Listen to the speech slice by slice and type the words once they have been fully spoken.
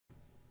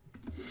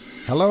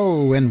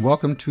Hello and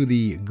welcome to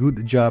the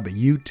GUDEJob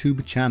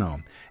YouTube channel.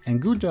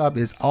 And GUDEJob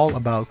is all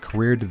about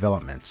career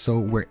development. So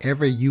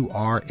wherever you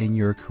are in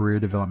your career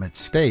development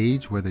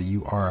stage, whether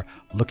you are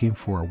looking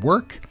for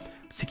work,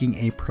 seeking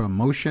a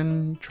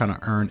promotion, trying to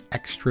earn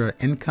extra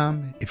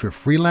income, if you're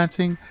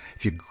freelancing,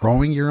 if you're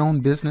growing your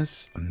own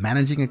business,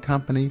 managing a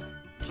company,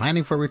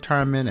 planning for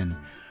retirement, and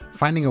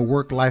finding a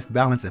work-life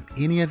balance, if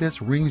any of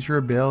this rings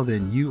your bell,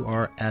 then you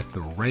are at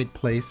the right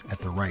place at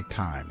the right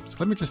time. So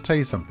let me just tell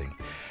you something.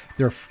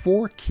 There are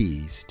 4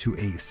 keys to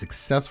a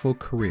successful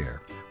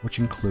career, which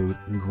include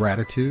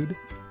gratitude,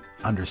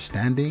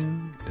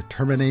 understanding,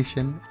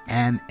 determination,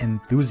 and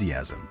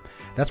enthusiasm.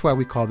 That's why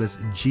we call this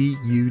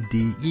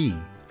GUDE,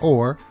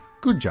 or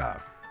Good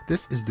Job.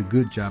 This is the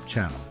GUDEJob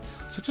channel.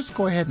 So just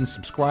go ahead and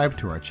subscribe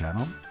to our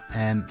channel,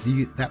 and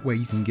that way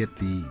you can get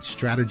the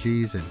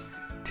strategies and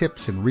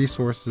tips and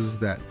resources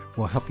that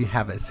will help you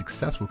have a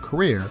successful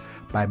career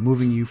by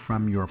moving you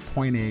from your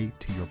point A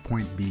to your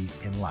point B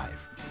in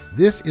life.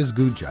 This is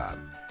GUDEJob.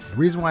 The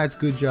reason why it's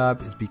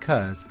GUDEJob is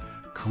because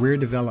career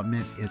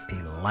development is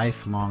a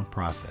lifelong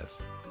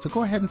process. So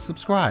go ahead and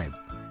subscribe.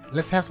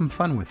 Let's have some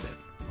fun with it,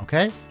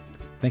 okay?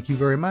 Thank you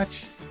very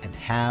much and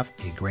have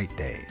a great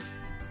day.